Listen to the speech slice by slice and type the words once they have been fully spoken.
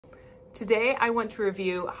Today I want to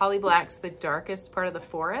review Holly Black's The Darkest Part of the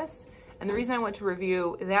Forest. And the reason I want to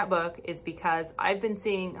review that book is because I've been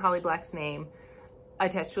seeing Holly Black's name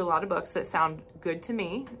attached to a lot of books that sound good to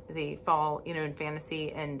me. They fall, in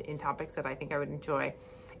fantasy and in topics that I think I would enjoy.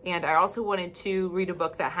 And I also wanted to read a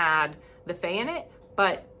book that had the Fae in it,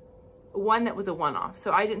 but one that was a one-off.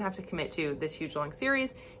 So I didn't have to commit to this huge long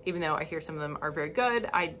series, even though I hear some of them are very good.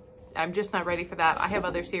 I'm just not ready for that. I have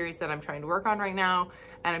other series that I'm trying to work on right now,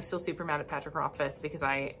 and I'm still super mad at Patrick Rothfuss because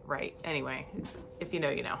I write. Anyway, if you know,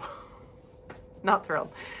 you know. Not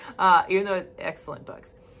thrilled, even though it's excellent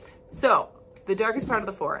books. So, The Darkest Part of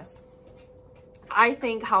the Forest. I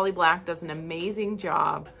think Holly Black does an amazing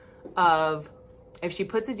job of, if she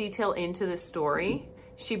puts a detail into the story,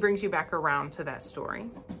 she brings you back around to that story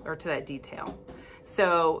or to that detail.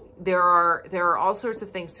 So there are all sorts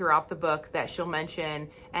of things throughout the book that she'll mention,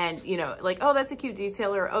 and like, oh, that's a cute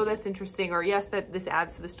detail, or oh, that's interesting, or yes, that this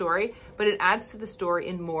adds to the story. But it adds to the story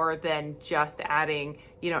in more than just adding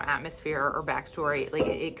atmosphere or backstory. Like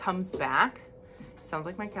it comes back. Sounds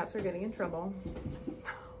like my cats are getting in trouble.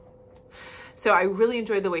 So I really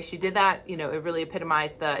enjoyed the way she did that. It really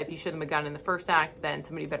epitomized the, if you show them a gun in the first act, then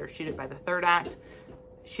somebody better shoot it by the third act.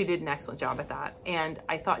 She did an excellent job at that. And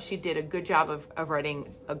I thought she did a good job of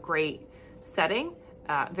writing a great setting,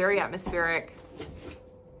 very atmospheric.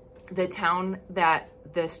 The town that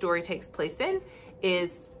the story takes place in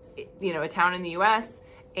is, a town in the US,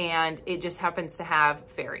 and it just happens to have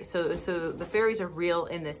fairies. So the fairies are real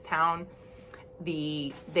in this town.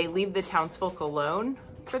 They leave the townsfolk alone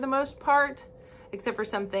for the most part, except for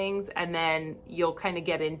some things. And then you'll kind of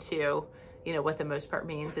get into what the most part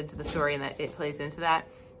means into the story, and that it plays into that.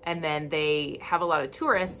 And then they have a lot of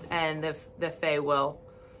tourists, and the Fae will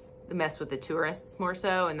mess with the tourists more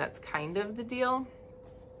so, and that's kind of the deal.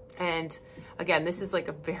 And again, this is like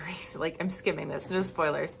a very, I'm skimming this, no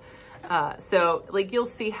spoilers. So you'll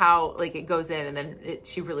see how it goes in, and then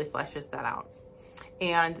she really fleshes that out.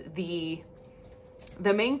 And the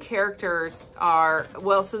main characters are,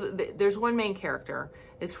 there's one main character.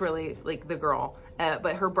 It's really the girl.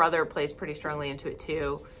 But her brother plays pretty strongly into it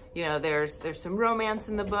too. There's some romance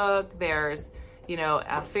in the book. There's,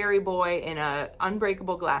 a fairy boy in a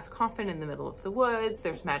unbreakable glass coffin in the middle of the woods.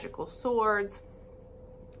 There's magical swords.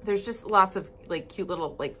 There's just lots of cute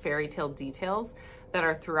little fairy tale details that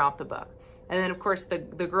are throughout the book. And then of course the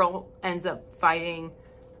girl ends up fighting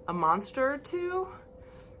a monster or two.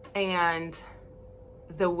 And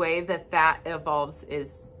the way that evolves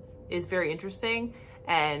is very interesting.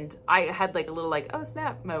 And I had a little oh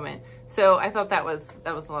snap moment. So I thought that was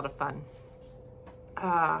a lot of fun.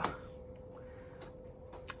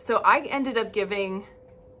 So I ended up giving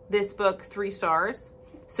this book 3 stars.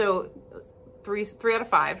 So three out of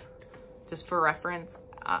 5, just for reference,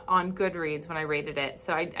 on Goodreads when I rated it.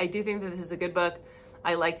 So I do think that this is a good book.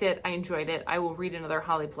 I liked it. I enjoyed it. I will read another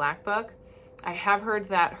Holly Black book. I have heard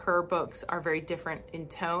that her books are very different in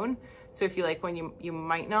tone. So if you like one, you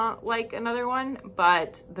might not like another one,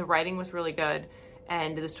 but the writing was really good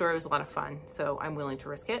and the story was a lot of fun. So I'm willing to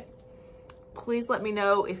risk it. Please let me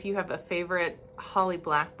know if you have a favorite Holly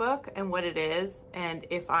Black book and what it is, and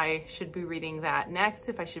if I should be reading that next,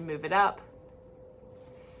 if I should move it up.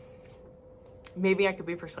 Maybe I could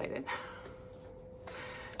be persuaded.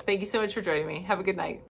 Thank you so much for joining me. Have a good night.